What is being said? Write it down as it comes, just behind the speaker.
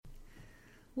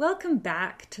Welcome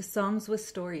back to Songs with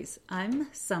Stories.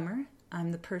 I'm Summer.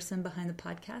 I'm the person behind the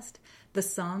podcast. The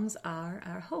songs are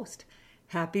our host.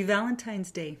 Happy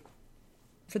Valentine's Day.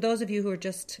 For those of you who are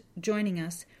just joining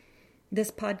us,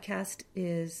 this podcast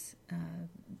is,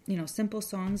 simple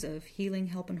songs of healing,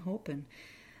 help, and hope. And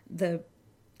the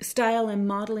style I'm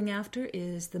modeling after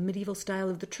is the medieval style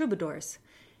of the troubadours,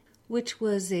 which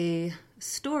was a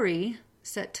story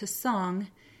set to song,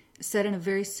 set in a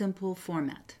very simple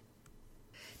format.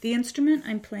 The instrument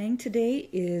I'm playing today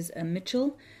is a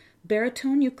Mitchell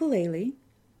baritone ukulele,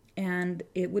 and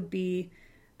it would be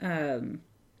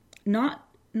not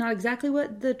exactly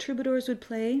what the troubadours would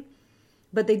play,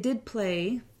 but they did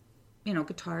play,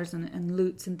 guitars and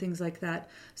lutes and things like that.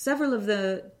 Several of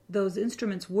those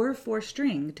instruments were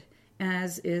four-stringed,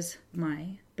 as is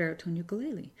my baritone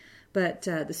ukulele. But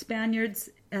the Spaniards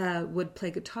would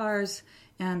play guitars,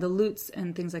 and the lutes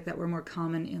and things like that were more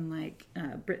common in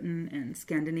Britain and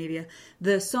Scandinavia.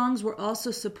 The songs were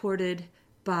also supported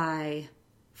by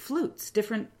flutes,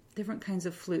 different kinds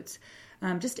of flutes,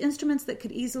 just instruments that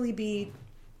could easily be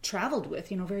traveled with,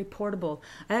 very portable.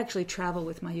 I actually travel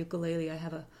with my ukulele. I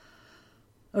have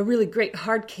a really great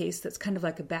hard case that's kind of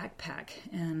like a backpack,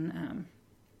 and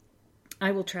I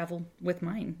will travel with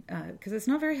mine because it's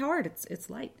not very hard.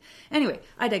 It's light. Anyway,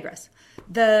 I digress.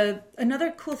 Another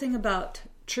cool thing about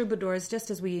troubadours, just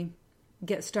as we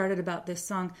get started about this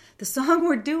song, the song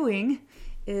we're doing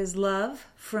is Love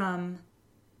from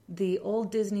the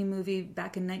old Disney movie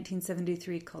back in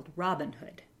 1973 called Robin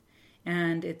Hood.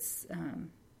 And it's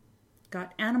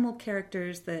got animal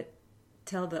characters that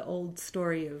tell the old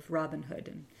story of Robin Hood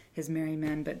and his merry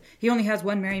men. But he only has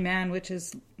one merry man, which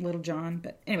is Little John.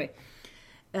 But anyway,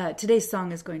 today's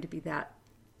song is going to be that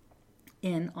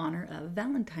in honor of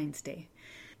Valentine's Day.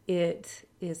 It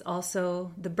is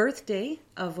also the birthday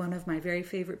of one of my very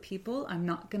favorite people. I'm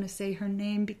not going to say her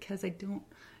name because I don't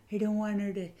want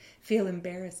her to feel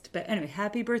embarrassed. But anyway,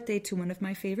 happy birthday to one of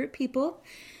my favorite people.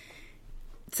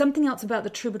 Something else about the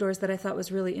troubadours that I thought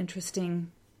was really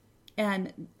interesting,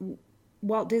 and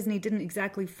Walt Disney didn't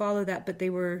exactly follow that, but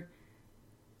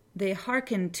they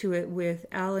hearkened to it with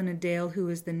Alan Adale, who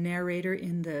was the narrator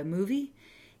in the movie.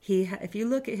 If you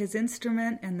look at his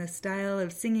instrument and the style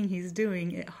of singing he's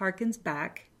doing, it harkens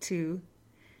back to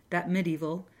that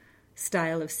medieval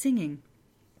style of singing.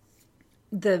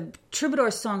 The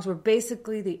troubadour songs were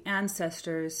basically the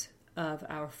ancestors of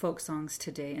our folk songs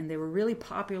today, and they were really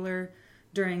popular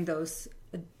during the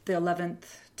 11th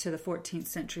to the 14th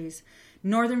centuries.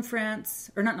 Northern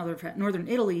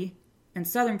Italy and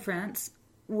southern France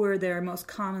were their most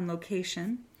common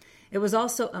location. It was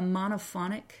also a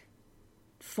monophonic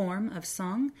form of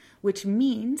song, which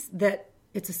means that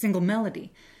it's a single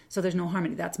melody. So there's no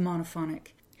harmony. That's monophonic.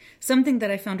 Something that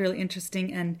I found really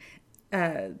interesting and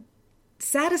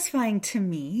satisfying to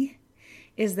me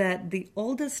is that the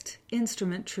oldest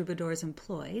instrument troubadours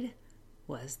employed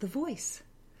was the voice.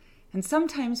 And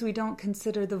sometimes we don't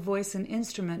consider the voice an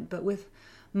instrument, but with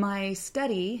my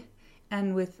study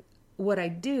and with what I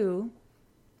do,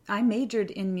 I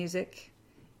majored in music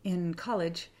in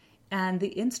college, and the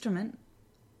instrument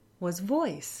was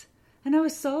voice. And I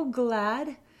was so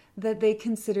glad that they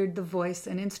considered the voice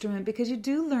an instrument, because you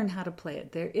do learn how to play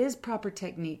it. There is proper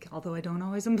technique, although I don't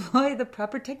always employ the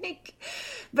proper technique.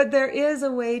 But there is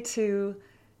a way to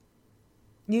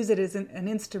use it as an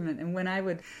instrument. And when I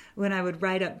would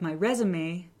write up my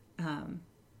resume,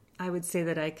 I would say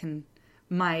that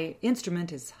my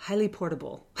instrument is highly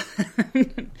portable.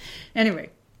 Anyway,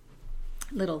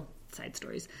 little side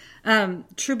stories.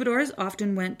 Troubadours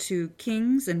often went to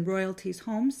kings and royalties'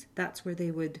 homes. That's where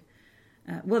they would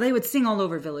sing all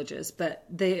over villages, but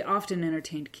they often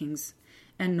entertained kings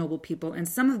and noble people. And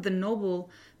some of the noble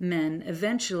men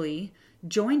eventually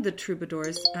joined the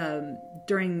troubadours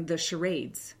during the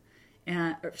charades.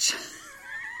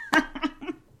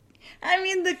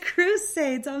 The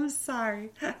crusades. I'm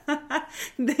sorry.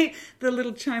 The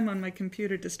little chime on my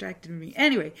computer distracted me.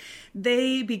 Anyway,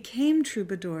 they became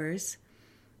troubadours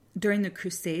during the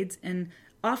crusades, and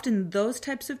often those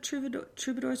types of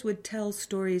troubadours would tell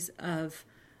stories of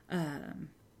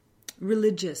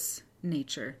religious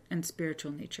nature and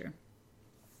spiritual nature.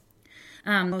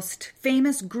 Most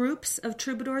famous groups of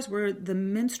troubadours were the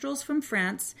minstrels from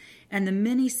France and the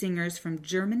mini-singers from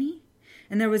Germany.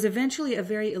 And there was eventually a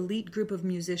very elite group of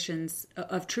musicians,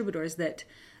 of troubadours, that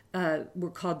were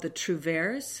called the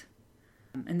trouvères,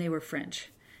 and they were French.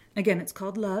 Again, it's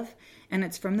called Love, and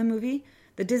it's from the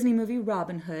Disney movie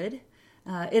Robin Hood.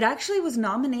 It actually was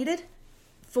nominated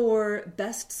for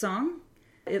Best Song.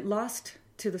 It lost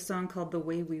to the song called The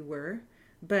Way We Were,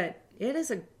 but it's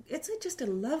just a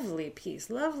lovely piece,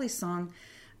 lovely song.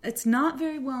 It's not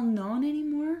very well known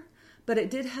anymore, but it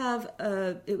did have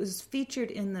it was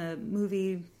featured in the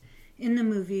movie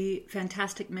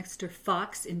Fantastic Mr.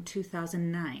 Fox in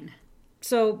 2009.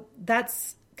 So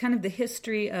that's kind of the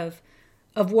history of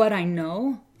what I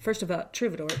know. First about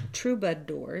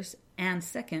troubadours, and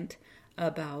second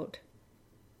about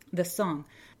the song.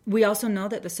 We also know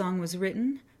that the song was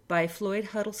written by Floyd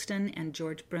Huddleston and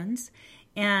George Bruns,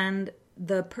 and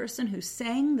the person who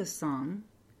sang the song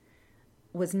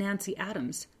was Nancy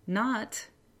Adams, not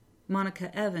Monica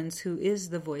Evans, who is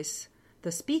the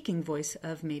speaking voice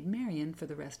of Maid Marian for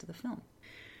the rest of the film.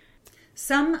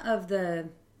 Some of the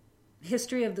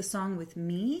history of the song with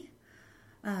me,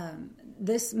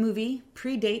 this movie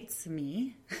predates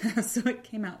me, so it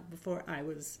came out before I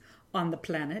was on the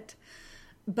planet.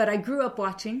 But I grew up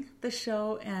watching the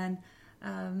show, and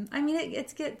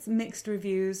it gets mixed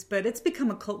reviews, but it's become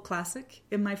a cult classic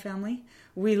in my family.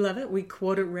 We love it. We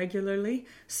quote it regularly.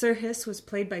 Sir Hiss was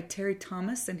played by Terry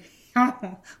Thomas, and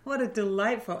oh, what a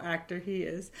delightful actor he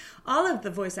is. All of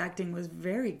the voice acting was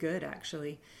very good,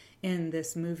 actually, in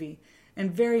this movie,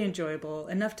 and very enjoyable,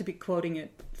 enough to be quoting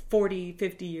it 40,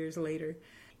 50 years later.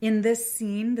 In this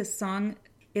scene, the song,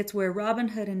 it's where Robin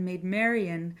Hood and Maid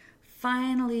Marian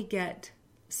finally get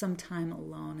some time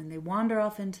alone, and they wander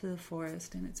off into the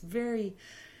forest, and it's very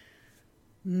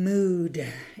mood.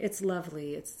 It's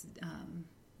lovely. It's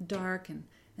dark, and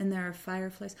there are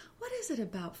fireflies. What is it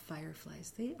about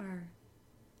fireflies?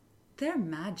 They're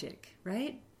magic,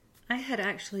 right? I had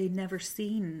actually never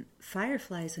seen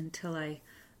fireflies until I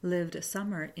lived a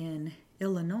summer in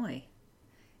Illinois,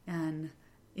 and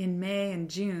in May and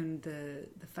June the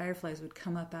fireflies would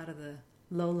come up out of the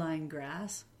low-lying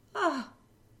grass.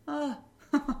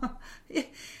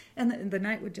 And the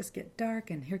night would just get dark,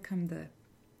 and here come the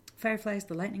fireflies,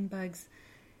 the lightning bugs,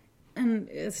 and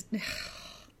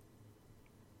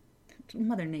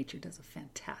Mother Nature does a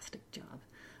fantastic job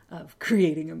of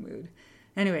creating a mood.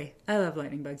 Anyway, I love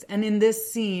lightning bugs. And in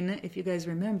this scene, if you guys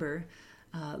remember,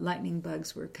 lightning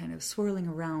bugs were kind of swirling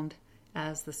around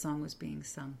as the song was being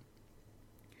sung.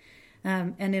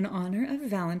 And in honor of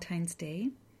Valentine's Day,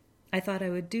 I thought I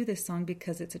would do this song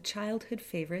because it's a childhood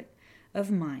favorite of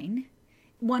mine.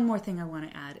 One more thing I want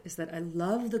to add is that I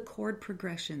love the chord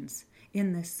progressions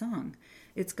in this song.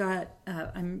 It's got,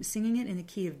 I'm singing it in the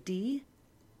key of D,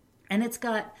 and it's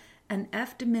got an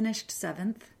F diminished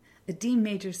seventh, a D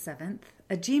major seventh,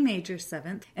 a G major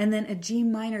seventh, and then a G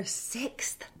minor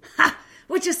sixth,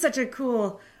 which is such a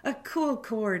cool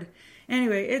chord.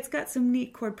 Anyway, it's got some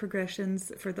neat chord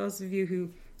progressions for those of you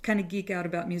who kind of geek out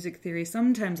about music theory,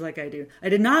 sometimes like I do. I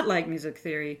did not like music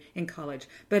theory in college,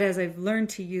 but as I've learned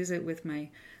to use it with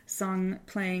my song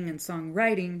playing and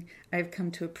songwriting, I've come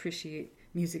to appreciate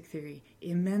music theory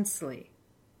immensely.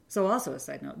 So also a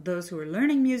side note, those who are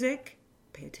learning music,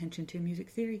 pay attention to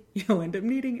music theory. You'll end up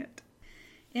needing it.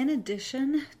 In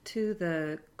addition to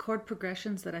the chord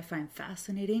progressions that I find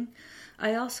fascinating,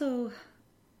 I also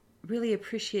really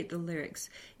appreciate the lyrics.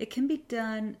 It can be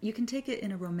done, you can take it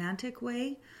in a romantic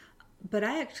way, but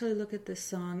I actually look at this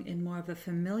song in more of a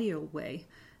familial way.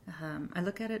 I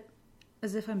look at it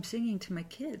as if I'm singing to my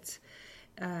kids.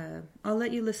 I'll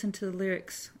let you listen to the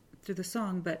lyrics through the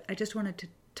song, but I just wanted to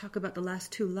talk about the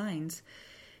last two lines.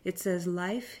 It says,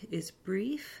 "Life is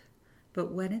brief,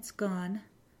 but when it's gone,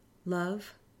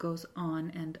 love goes on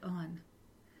and on."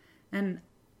 And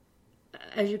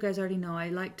as you guys already know, I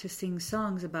like to sing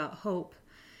songs about hope.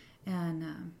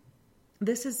 And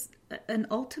this is an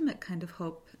ultimate kind of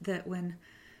hope, that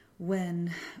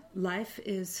when life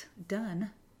is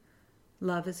done,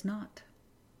 love is not.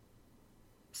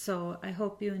 So I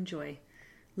hope you enjoy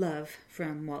Love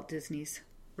from Walt Disney's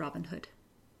Robin Hood.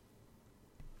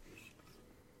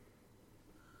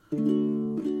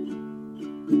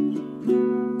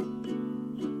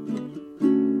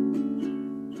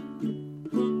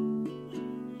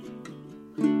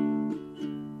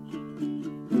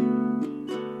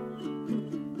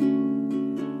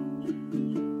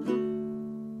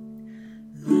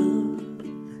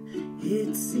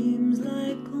 It seems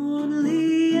like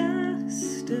only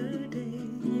yesterday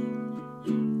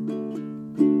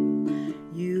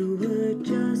you were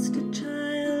just a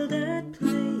child at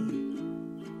play.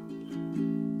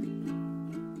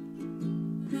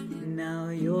 Now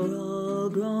you're all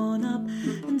grown up,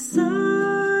 and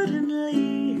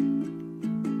suddenly,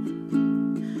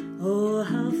 oh,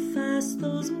 how fast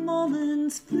those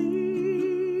moments flee.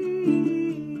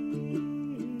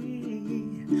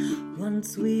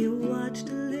 Once we watched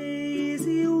a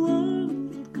lazy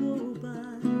world go by.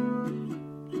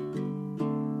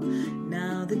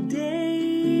 Now the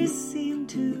days seem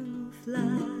to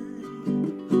fly.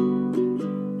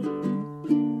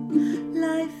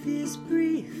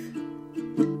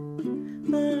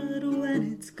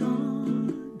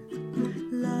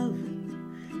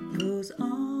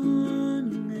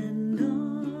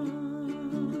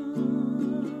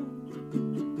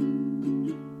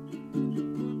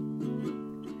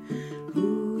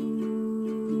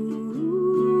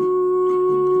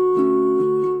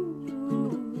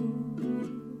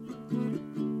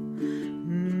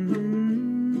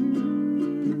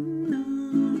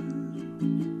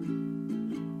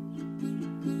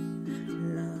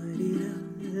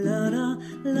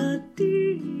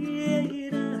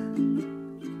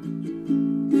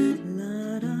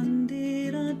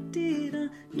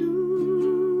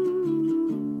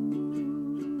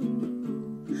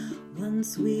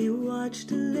 Once we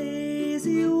watched a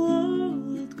lazy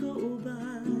world go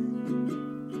by.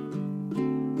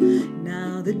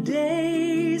 Now the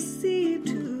days seem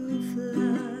to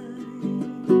fly.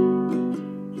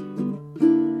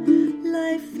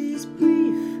 Life is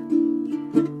brief,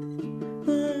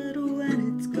 but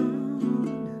when it's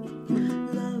gone,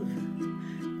 love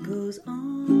goes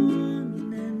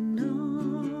on and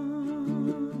on.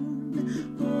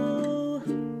 Oh,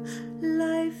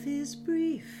 life is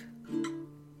brief,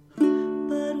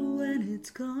 but when it's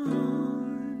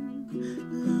gone,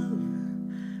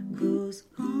 love goes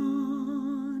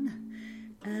on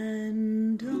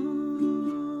and on.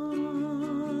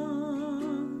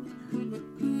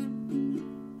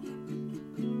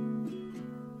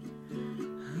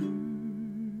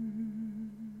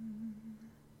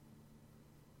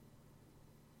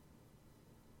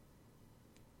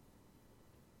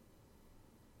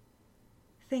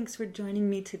 Thanks for joining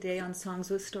me today on Songs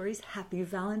with Stories. Happy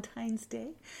Valentine's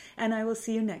Day, and I will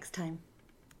see you next time.